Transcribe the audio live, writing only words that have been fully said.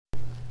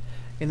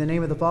In the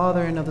name of the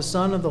Father, and of the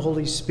Son, and of the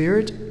Holy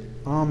Spirit.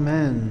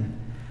 Amen.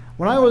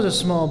 When I was a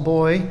small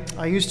boy,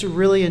 I used to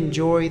really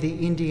enjoy the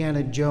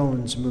Indiana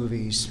Jones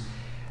movies.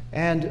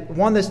 And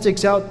one that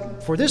sticks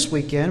out for this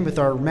weekend with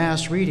our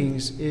Mass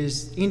readings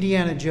is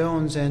Indiana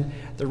Jones and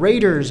the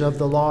Raiders of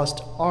the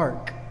Lost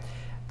Ark,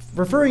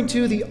 referring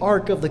to the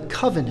Ark of the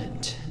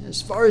Covenant.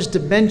 As far as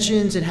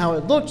dimensions and how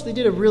it looked, they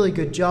did a really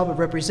good job of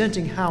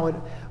representing how it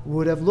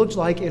would have looked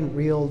like in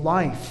real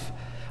life.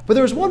 But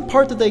there was one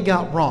part that they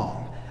got wrong,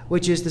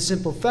 which is the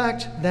simple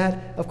fact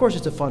that, of course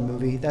it's a fun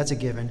movie, that's a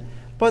given,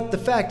 but the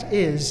fact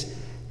is,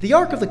 the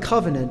Ark of the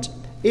Covenant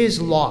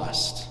is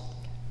lost.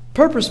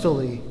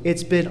 Purposefully,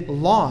 it's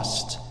been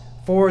lost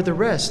for the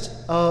rest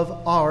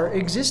of our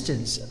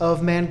existence,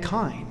 of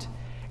mankind.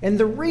 And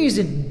the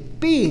reason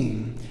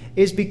being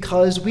is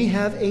because we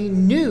have a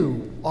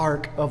new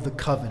Ark of the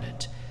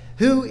Covenant,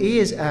 who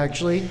is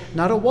actually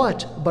not a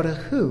what, but a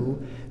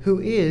who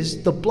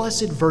is the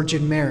Blessed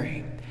Virgin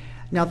Mary.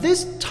 Now,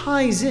 this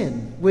ties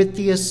in with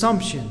the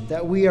assumption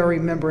that we are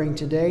remembering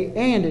today,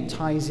 and it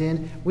ties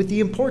in with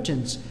the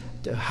importance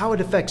to how it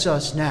affects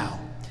us now.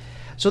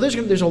 So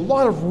there's a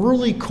lot of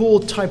really cool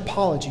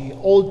typology,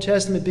 Old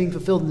Testament being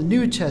fulfilled in the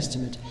New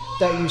Testament,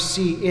 that you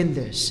see in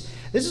this.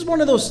 This is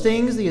one of those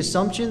things, the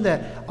assumption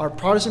that our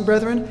Protestant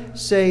brethren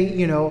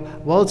say,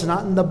 well, it's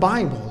not in the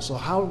Bible, so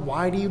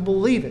why do you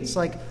believe it? It's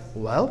like,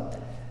 well,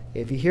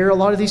 if you hear a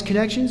lot of these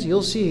connections,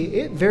 you'll see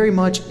it very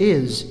much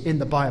is in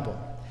the Bible.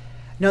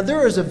 Now,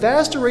 there is a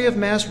vast array of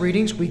Mass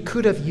readings we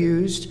could have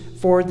used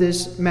for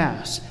this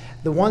Mass.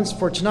 The ones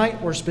for tonight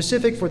were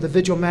specific for the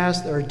Vigil Mass.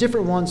 There are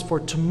different ones for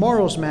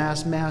tomorrow's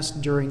Mass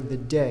during the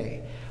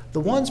day. The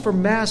ones for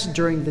Mass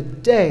during the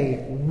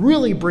day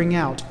really bring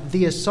out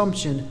the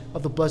assumption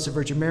of the Blessed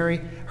Virgin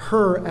Mary,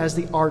 her as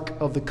the Ark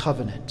of the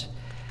Covenant.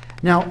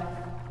 Now,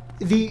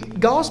 the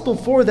Gospel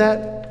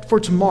for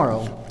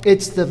tomorrow,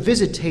 it's the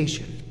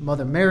Visitation.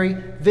 Mother Mary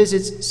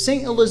visits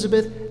St.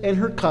 Elizabeth and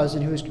her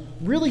cousin, who is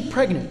really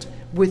pregnant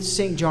with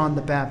St. John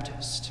the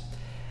Baptist.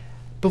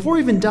 Before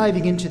even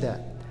diving into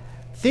that,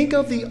 think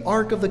of the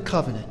Ark of the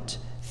Covenant.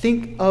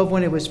 Think of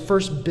when it was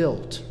first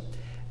built.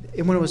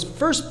 And when it was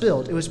first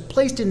built, it was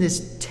placed in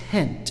this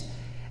tent.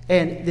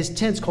 And this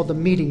tent's called the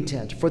meeting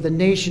tent for the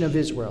nation of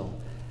Israel.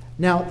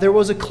 Now, there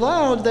was a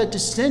cloud that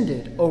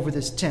descended over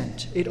this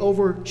tent. It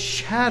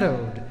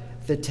overshadowed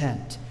the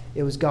tent.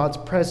 It was God's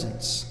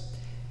presence.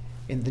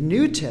 In the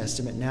New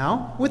Testament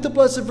now, with the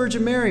Blessed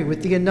Virgin Mary,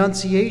 with the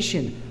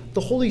Annunciation, the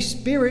Holy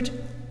Spirit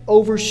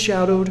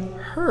overshadowed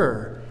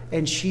her,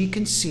 and she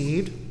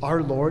conceived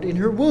our Lord in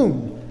her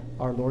womb,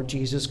 our Lord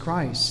Jesus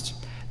Christ.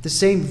 The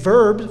same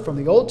verb from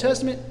the Old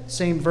Testament,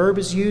 same verb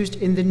is used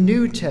in the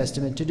New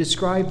Testament to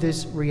describe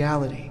this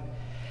reality.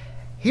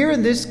 Here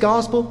in this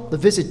Gospel, the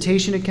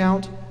Visitation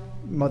account,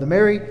 Mother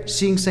Mary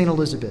seeing St.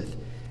 Elizabeth,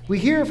 we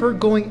hear of her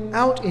going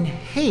out in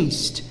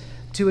haste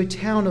to a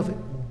town of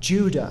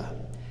Judah.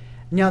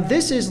 Now,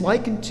 this is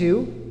likened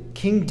to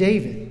King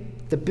David,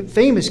 the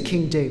famous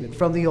King David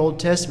from the Old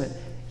Testament.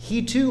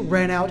 He too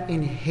ran out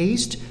in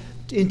haste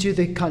into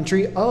the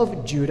country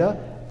of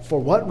Judah. For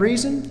what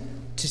reason?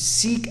 To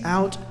seek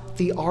out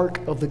the Ark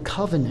of the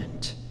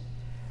Covenant.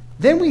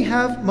 Then we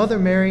have Mother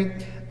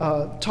Mary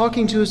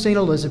talking to St.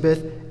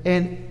 Elizabeth,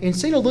 and in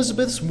St.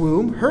 Elizabeth's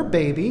womb, her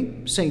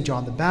baby, St.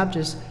 John the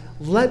Baptist,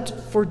 leapt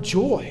for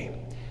joy.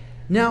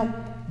 Now,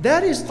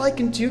 that is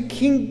likened to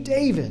King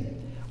David.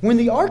 When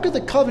the Ark of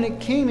the Covenant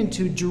came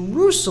into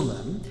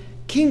Jerusalem,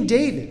 King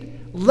David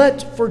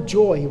leapt for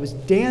joy. He was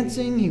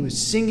dancing, he was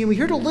singing. We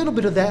heard a little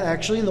bit of that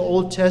actually in the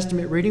Old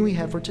Testament reading we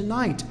had for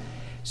tonight.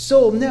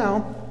 So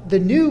now, the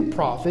new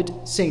prophet,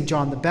 St.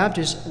 John the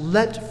Baptist,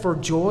 leapt for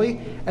joy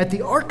at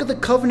the Ark of the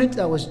Covenant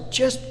that was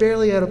just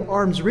barely out of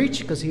arm's reach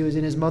because he was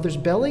in his mother's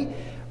belly,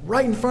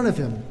 right in front of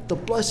him, the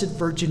Blessed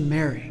Virgin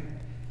Mary.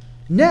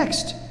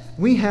 Next,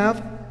 we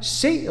have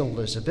St.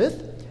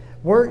 Elizabeth,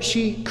 where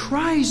she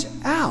cries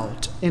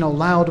out in a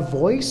loud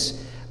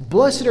voice,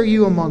 "Blessed are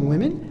you among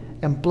women,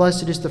 and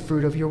blessed is the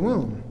fruit of your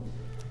womb."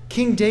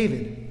 King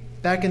David,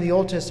 back in the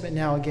Old Testament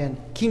now again,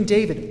 King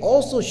David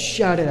also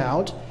shouted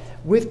out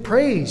with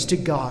praise to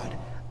God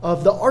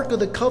of the Ark of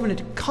the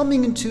Covenant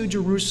coming into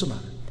Jerusalem,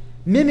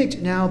 mimicked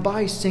now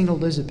by St.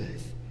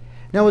 Elizabeth.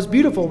 Now, what's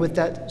beautiful with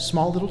that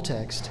small little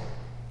text,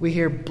 we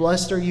hear,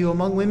 "Blessed are you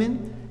among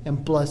women,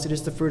 and blessed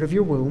is the fruit of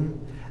your womb."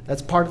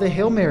 That's part of the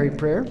Hail Mary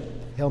prayer.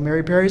 Hail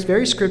Mary prayer is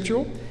very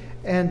scriptural,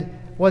 and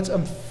what's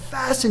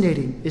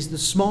fascinating is the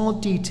small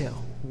detail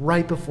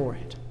right before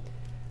it.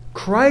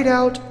 Cried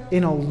out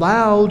in a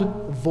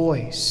loud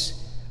voice.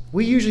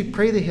 We usually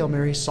pray the Hail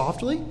Mary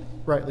softly,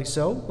 rightly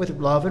so, with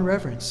love and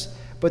reverence.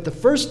 But the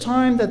first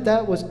time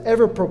that was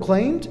ever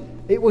proclaimed,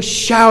 it was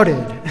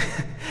shouted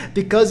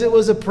because it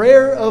was a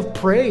prayer of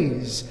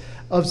praise,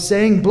 of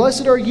saying,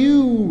 "Blessed are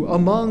you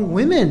among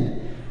women,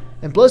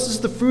 and blessed is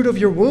the fruit of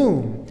your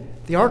womb."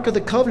 The Ark of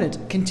the Covenant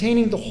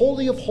containing the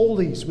Holy of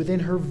Holies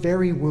within her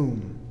very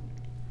womb.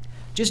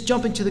 Just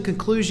jumping to the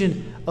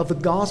conclusion of the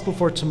Gospel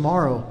for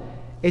tomorrow,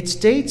 it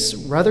states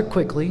rather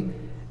quickly,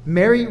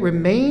 Mary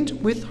remained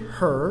with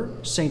her,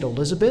 St.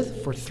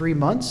 Elizabeth, for 3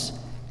 months,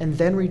 and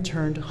then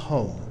returned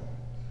home.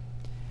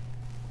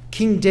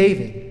 King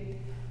David,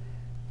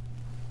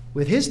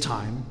 with his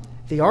time,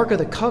 the Ark of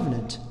the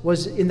Covenant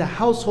was in the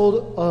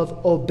household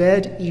of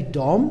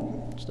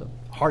Obed-Edom, it's a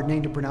hard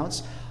name to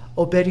pronounce,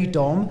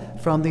 Obed-Edom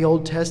from the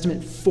Old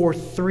Testament for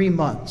 3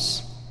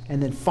 months.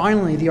 And then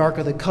finally the Ark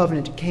of the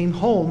Covenant came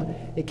home.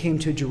 It came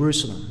to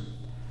Jerusalem.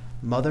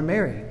 Mother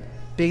Mary,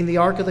 being the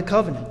Ark of the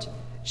Covenant,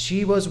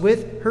 she was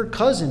with her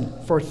cousin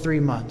for 3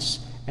 months.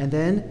 And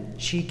then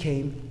she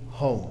came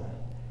home.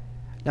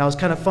 Now it's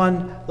kind of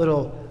fun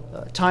little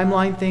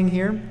timeline thing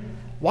here.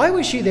 Why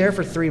was she there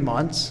for 3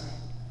 months?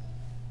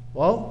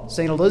 Well,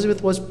 St.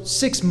 Elizabeth was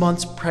 6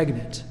 months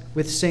pregnant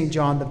with St.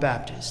 John the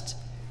Baptist.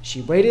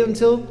 She waited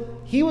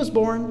until he was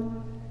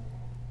born,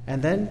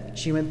 and then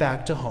she went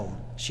back to home.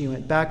 She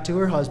went back to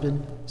her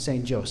husband,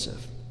 St.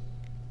 Joseph.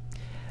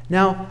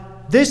 Now,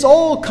 this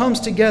all comes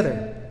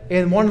together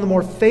in one of the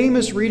more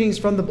famous readings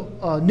from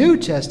the New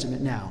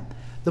Testament now,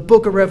 the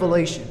book of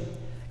Revelation.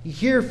 You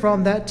hear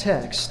from that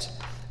text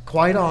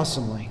quite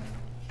awesomely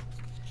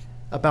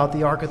about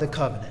the Ark of the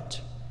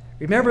Covenant.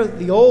 Remember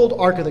the old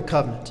Ark of the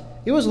Covenant.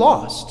 It was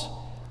lost.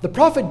 The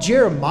prophet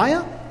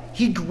Jeremiah,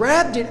 he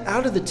grabbed it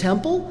out of the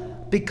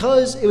temple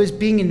because it was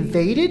being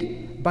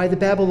invaded by the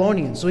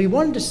Babylonians. So he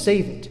wanted to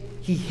save it.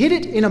 He hid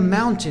it in a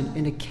mountain,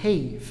 in a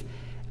cave.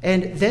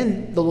 And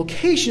then the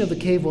location of the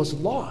cave was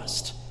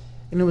lost.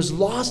 And it was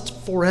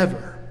lost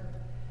forever.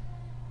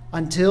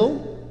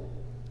 Until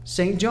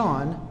St.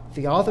 John,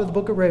 the author of the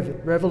book of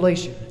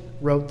Revelation,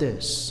 wrote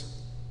this.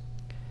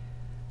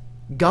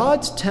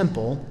 God's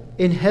temple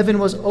in heaven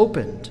was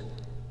opened,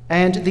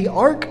 and the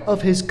ark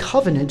of his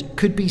covenant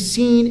could be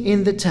seen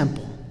in the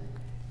temple.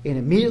 And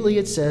immediately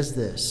it says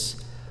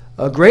this.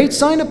 A great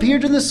sign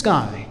appeared in the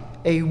sky,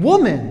 a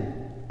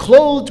woman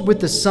clothed with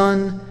the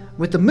sun,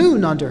 with the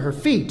moon under her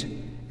feet,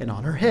 and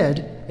on her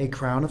head a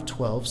crown of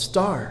 12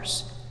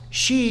 stars.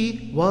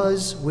 She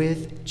was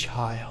with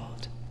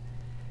child.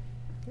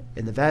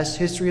 In the vast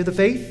history of the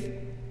faith,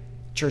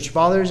 church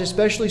fathers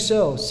especially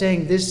so,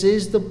 saying this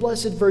is the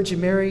Blessed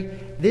Virgin Mary,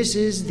 this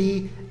is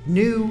the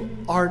new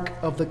Ark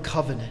of the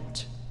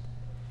Covenant.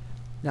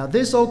 Now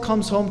this all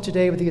comes home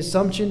today with the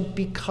assumption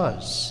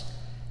because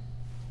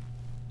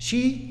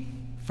she,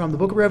 from the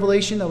book of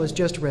Revelation that was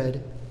just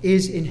read,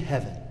 is in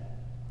heaven.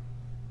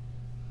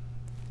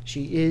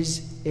 She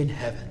is in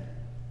heaven,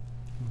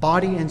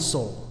 body and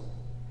soul.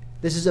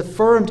 This is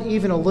affirmed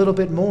even a little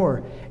bit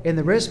more in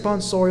the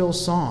responsorial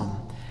psalm.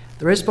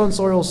 The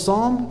responsorial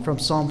psalm from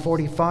Psalm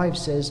 45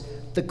 says,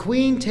 the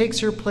queen takes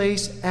her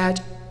place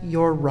at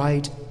your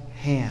right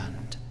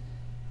hand.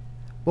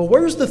 Well,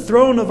 where's the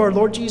throne of our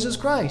Lord Jesus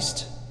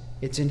Christ?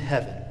 It's in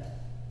heaven.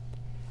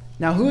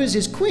 Now, who is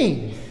his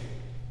queen?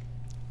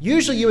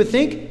 Usually you would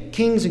think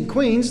kings and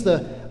queens,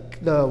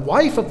 the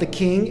wife of the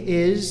king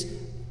is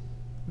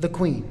the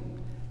queen.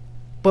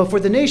 But for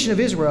the nation of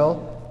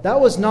Israel, that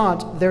was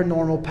not their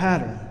normal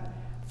pattern.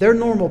 Their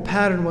normal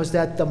pattern was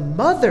that the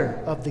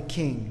mother of the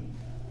king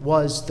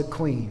was the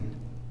queen,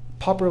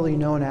 popularly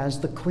known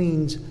as the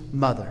queen's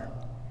mother,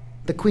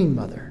 the queen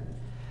mother.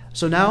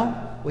 So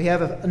now we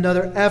have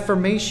another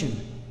affirmation.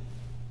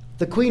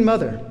 The queen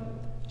mother,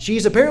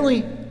 she's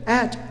apparently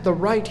at the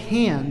right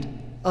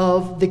hand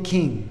of the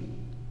king.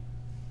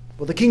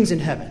 Well, the king's in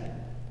heaven.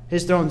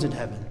 His throne's in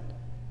heaven.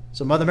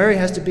 So Mother Mary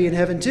has to be in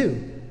heaven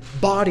too,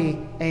 body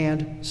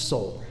and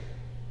soul.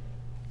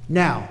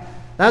 Now,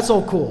 that's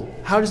all cool.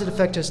 How does it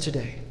affect us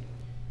today?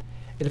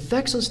 It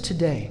affects us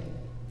today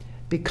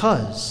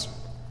because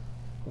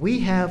we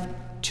have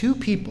two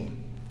people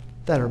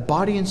that are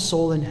body and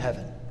soul in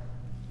heaven.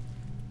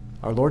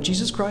 Our Lord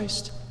Jesus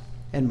Christ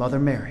and Mother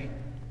Mary.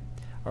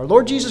 Our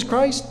Lord Jesus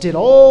Christ did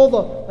all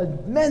the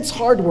immense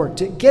hard work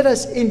to get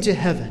us into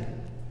heaven.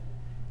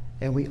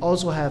 And we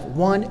also have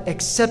one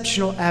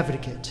exceptional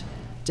advocate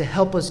to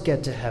help us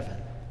get to heaven.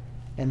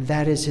 And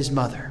that is his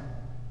mother.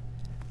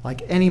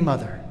 Like any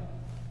mother,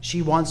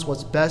 she wants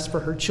what's best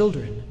for her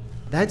children.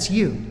 That's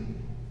you.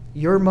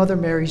 You're Mother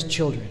Mary's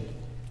children.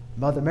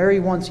 Mother Mary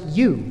wants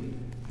you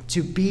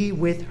to be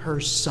with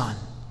her son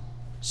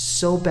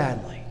so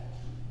badly.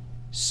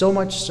 So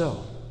much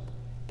so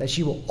that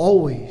she will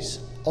always,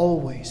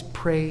 always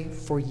pray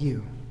for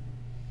you.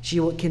 She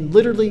can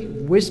literally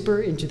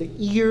whisper into the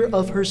ear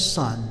of her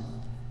son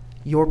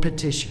your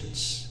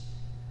petitions.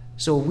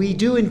 So we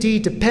do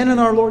indeed depend on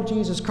our Lord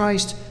Jesus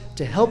Christ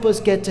to help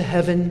us get to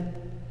heaven.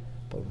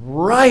 But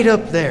right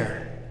up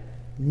there,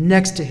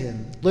 next to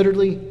him,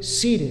 literally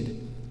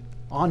seated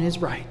on his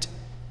right,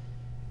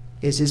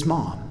 is his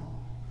mom,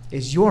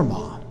 is your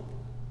mom.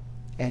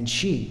 And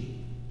she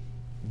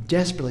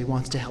desperately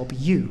wants to help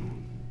you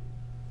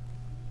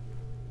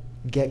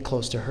get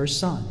close to her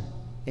son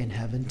in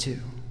heaven too.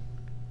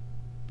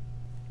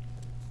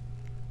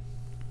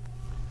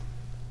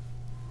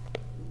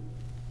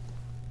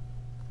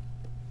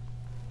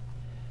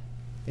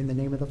 In the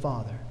name of the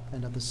Father,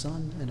 and of the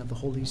Son, and of the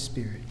Holy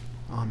Spirit.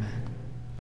 Amen.